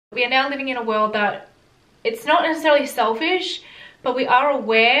We are now living in a world that it's not necessarily selfish, but we are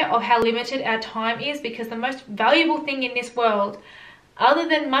aware of how limited our time is, because the most valuable thing in this world, other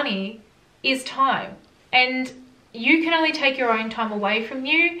than money, is time. And you can only take your own time away from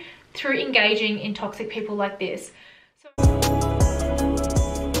you through engaging in toxic people like this.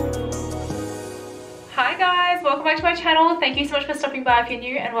 Hi guys, welcome back to my channel. Thank you so much for stopping by if you're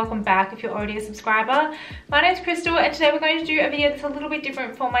new, and welcome back if you're already a subscriber. My name's Crystal, and today we're going to do a video that's a little bit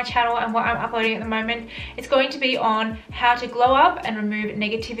different for my channel and what I'm uploading at the moment. It's going to be on how to glow up and remove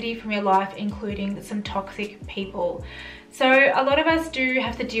negativity from your life, including some toxic people. So a lot of us do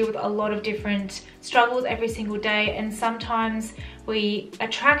have to deal with a lot of different struggles every single day, and sometimes we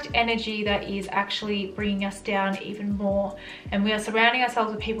attract energy that is actually bringing us down even more, and we are surrounding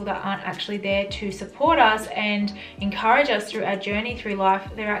ourselves with people that aren't actually there to support us and encourage us through our journey through life.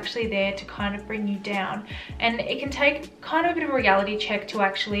 They're actually there to kind of bring you down, and it can take kind of a bit of a reality check to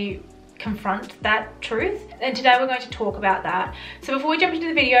actually confront that truth, and today we're going to talk about that. So before we jump into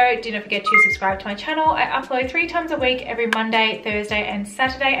the video, do not forget to subscribe to my channel. I upload 3 times a week, every Monday, Thursday and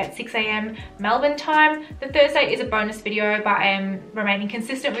Saturday at 6 AM Melbourne time. The Thursday is a bonus video, but I am remaining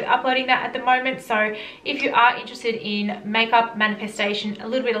consistent with uploading that at the moment. So if you are interested in makeup, manifestation, a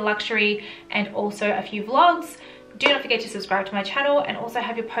little bit of luxury, and also a few vlogs, do not forget to subscribe to my channel and also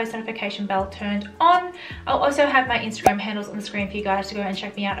have your post notification bell turned on. I'll also have my Instagram handles on the screen for you guys to go and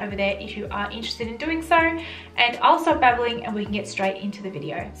check me out over there if you are interested in doing so. And I'll stop babbling and we can get straight into the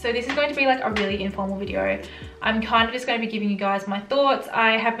video. So this is going to be like a really informal video. I'm kind of just going to be giving you guys my thoughts.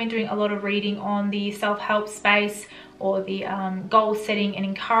 I have been doing a lot of reading on the self-help space, or the goal setting and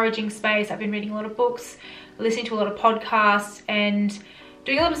encouraging space. I've been reading a lot of books, listening to a lot of podcasts, and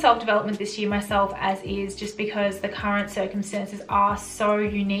doing a lot of self-development this year myself as is, just because the current circumstances are so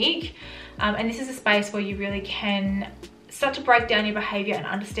unique. And this is a space where you really can start to break down your behavior and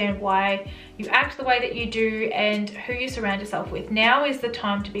understand why you act the way that you do and who you surround yourself with. Now is the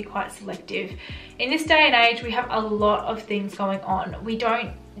time to be quite selective. In this day and age, we have a lot of things going on. We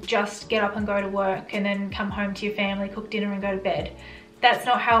don't just get up and go to work and then come home to your family, cook dinner and go to bed. That's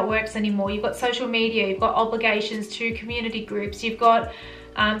not how it works anymore. You've got social media, you've got obligations to community groups, you've got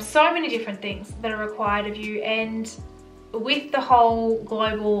so many different things that are required of you. And with the whole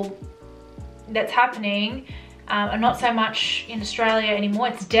global that's happening, and not so much in Australia anymore,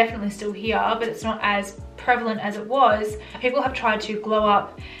 it's definitely still here, but it's not as prevalent as it was. People have tried to glow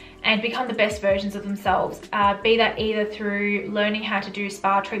up and become the best versions of themselves, be that either through learning how to do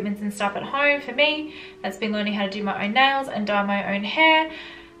spa treatments and stuff at home. For me, that's been learning how to do my own nails and dye my own hair.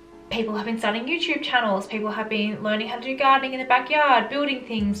 People have been starting YouTube channels, people have been learning how to do gardening in the backyard, building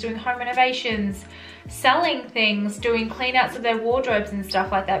things, doing home renovations, selling things, doing clean outs of their wardrobes and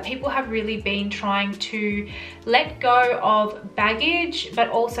stuff like that. People have really been trying to let go of baggage, but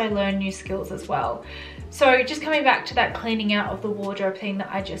also learn new skills as well. So just coming back to that cleaning out of the wardrobe thing that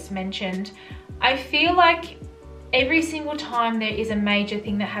I just mentioned, I feel like every single time there is a major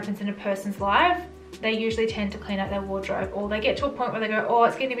thing that happens in a person's life, they usually tend to clean out their wardrobe, or they get to a point where they go, oh,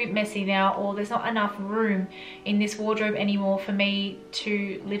 it's getting a bit messy now, or there's not enough room in this wardrobe anymore for me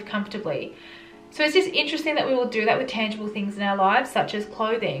to live comfortably. So it's just interesting that we will do that with tangible things in our lives, such as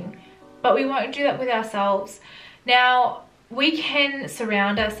clothing, but we won't do that with ourselves. Now, we can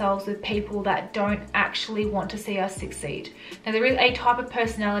surround ourselves with people that don't actually want to see us succeed. Now, there is a type of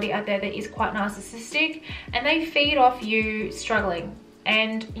personality out there that is quite narcissistic, and they feed off you struggling.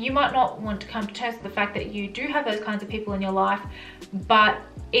 And you might not want to come to terms with the fact that you do have those kinds of people in your life, but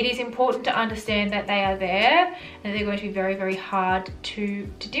it is important to understand that they are there and they're going to be very, very hard to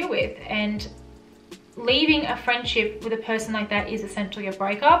deal with. And leaving a friendship with a person like that is essentially a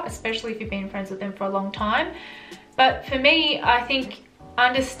breakup, especially if you've been friends with them for a long time. But for me, I think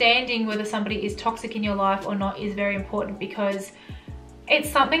understanding whether somebody is toxic in your life or not is very important, because it's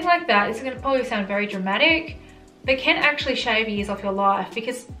something like that. It's going to probably sound very dramatic, but can actually shave years off your life,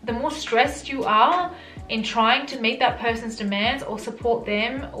 because the more stressed you are in trying to meet that person's demands or support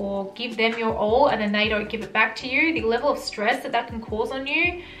them or give them your all and then they don't give it back to you, the level of stress that that can cause on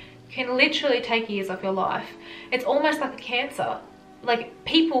you can literally take years off your life. It's almost like a cancer. Like,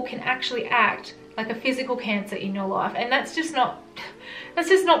 people can actually act like a physical cancer in your life, and that's just not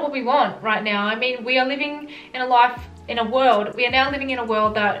what we want right now. I mean, we are living in a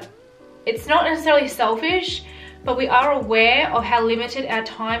world that it's not necessarily selfish, but we are aware of how limited our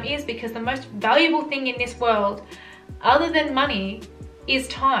time is, because the most valuable thing in this world, other than money, is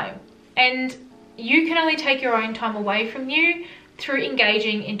time. And you can only take your own time away from you through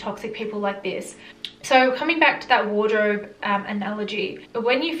engaging in toxic people like this. So coming back to that wardrobe analogy,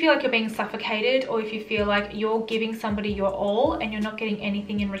 when you feel like you're being suffocated, or if you feel like you're giving somebody your all and you're not getting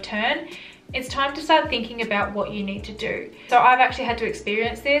anything in return, it's time to start thinking about what you need to do. So I've actually had to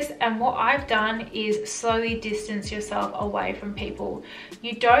experience this, and what I've done is slowly distance yourself away from people.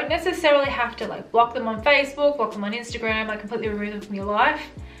 You don't necessarily have to like block them on Facebook, block them on Instagram, like completely remove them from your life.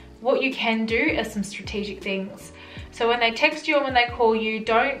 What you can do are some strategic things. So when they text you or when they call you,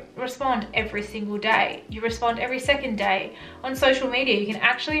 don't respond every single day. You respond every second day. On social media, you can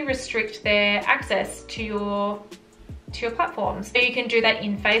actually restrict their access to your platforms. So you can do that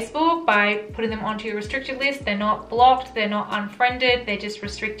in Facebook by putting them onto your restricted list. They're not blocked, they're not unfriended, they're just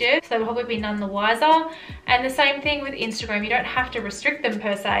restricted. So they'll probably be none the wiser. And the same thing with Instagram. You don't have to restrict them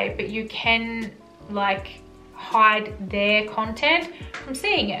per se, but you can like hide their content from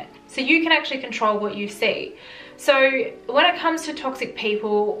seeing it. So you can actually control what you see. So when it comes to toxic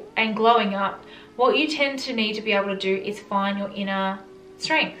people and glowing up, what you tend to need to be able to do is find your inner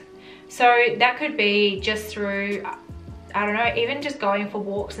strength. So that could be just through, I don't know, even just going for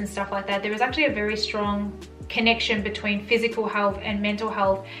walks and stuff like that. There is actually a very strong connection between physical health and mental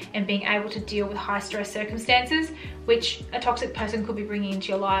health and being able to deal with high stress circumstances, which a toxic person could be bringing into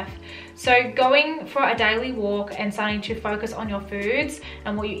your life. So going for a daily walk and starting to focus on your foods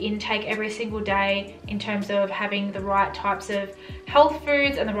and what you intake every single day in terms of having the right types of health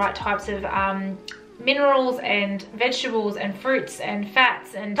foods and the right types of minerals and vegetables and fruits and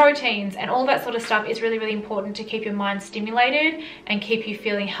fats and proteins and all that sort of stuff is really, really important to keep your mind stimulated and keep you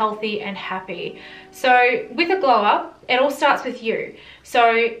feeling healthy and happy. So with a glow up, it all starts with you.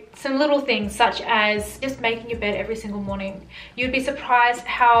 So some little things such as just making your bed every single morning. You'd be surprised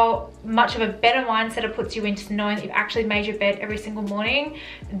how much of a better mindset it puts you into knowing that you've actually made your bed every single morning.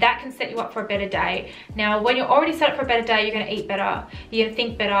 That can set you up for a better day. Now, when you're already set up for a better day, you're going to eat better, you're going to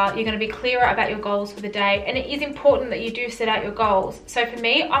think better, you're going to be clearer about your goals for the day. And it is important that you do set out your goals. So for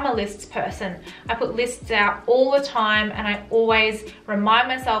me, I'm a lists person. I put lists out all the time and I always remind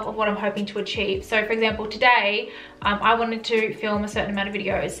myself of what I'm hoping to achieve. So for example, today, I wanted to film a certain amount of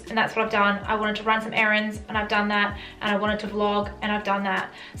videos and that's what I've done. I wanted to run some errands and I've done that, and I wanted to vlog and I've done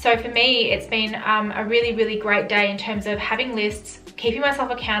that. So for me, it's been a really, really great day in terms of having lists, keeping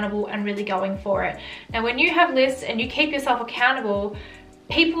myself accountable and really going for it. Now, when you have lists and you keep yourself accountable,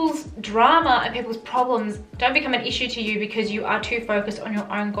 people's drama and people's problems don't become an issue to you because you are too focused on your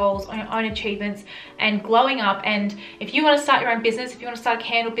own goals, on your own achievements and glowing up. And if you want to start your own business, if you want to start a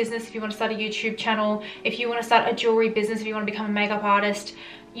candle business, if you want to start a YouTube channel, if you want to start a jewelry business, if you want to become a makeup artist,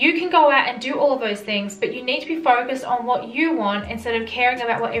 you can go out and do all of those things, but you need to be focused on what you want instead of caring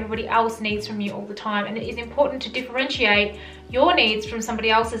about what everybody else needs from you all the time. And it is important to differentiate your needs from somebody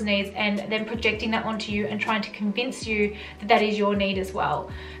else's needs and then projecting that onto you and trying to convince you that that is your need as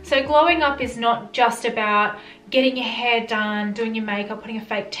well. So glowing up is not just about getting your hair done, doing your makeup, putting a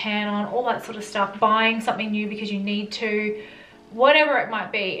fake tan on, all that sort of stuff, buying something new because you need to, whatever it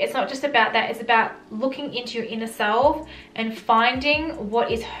might be. It's not just about that. It's about looking into your inner self and finding what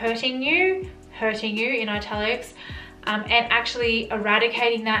is hurting you in italics, and actually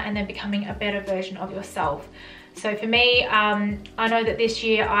eradicating that and then becoming a better version of yourself. So for me, I know that this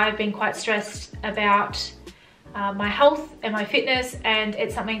year I've been quite stressed about my health and my fitness, and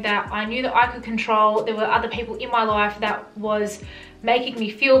it's something that I knew that I could control. There were other people in my life that was making me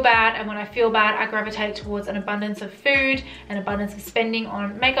feel bad, and when I feel bad, I gravitate towards an abundance of food, an abundance of spending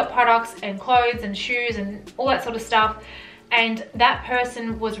on makeup products and clothes and shoes and all that sort of stuff. And that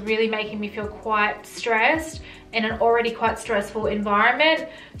person was really making me feel quite stressed in an already quite stressful environment.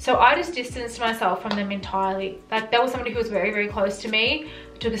 So I just distanced myself from them entirely. Like, that was somebody who was very, very close to me.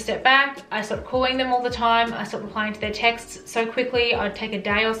 I took a step back. I stopped calling them all the time. I stopped replying to their texts so quickly. I'd take a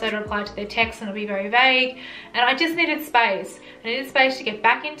day or so to reply to their texts and it'd be very vague. And I just needed space. I needed space to get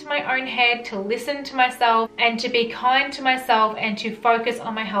back into my own head, to listen to myself and to be kind to myself and to focus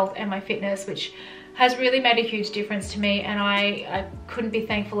on my health and my fitness, which has really made a huge difference to me, and I couldn't be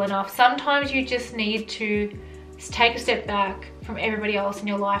thankful enough. Sometimes you just need to take a step back from everybody else in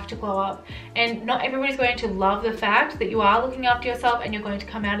your life to glow up, and not everybody's going to love the fact that you are looking after yourself and you're going to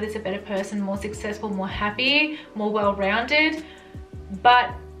come out of this a better person, more successful, more happy, more well-rounded.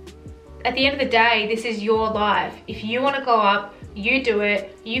 But at the end of the day, this is your life. If you want to glow up, you do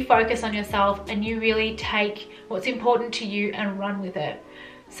it, you focus on yourself, and you really take what's important to you and run with it.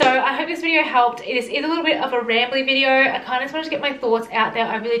 So I hope this video helped. This is a little bit of a rambly video. I kind of just wanted to get my thoughts out there.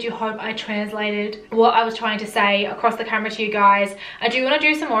 I really do hope I translated what I was trying to say across the camera to you guys. I do want to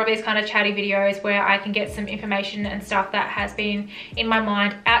do some more of these kind of chatty videos where I can get some information and stuff that has been in my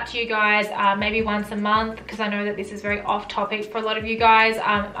mind out to you guys, maybe once a month, because I know that this is very off topic for a lot of you guys.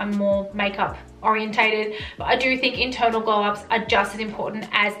 I'm more makeup orientated, but I do think internal glow ups are just as important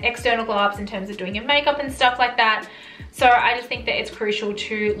as external glow ups in terms of doing your makeup and stuff like that. So I just think that it's crucial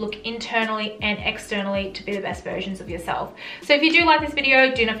to look internally and externally to be the best versions of yourself. So if you do like this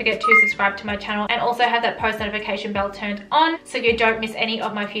video, do not forget to subscribe to my channel and also have that post notification bell turned on so you don't miss any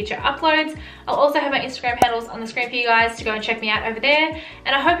of my future uploads. I'll also have my Instagram handles on the screen for you guys to go and check me out over there.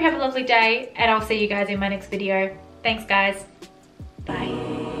 And I hope you have a lovely day, and I'll see you guys in my next video. Thanks guys. Bye.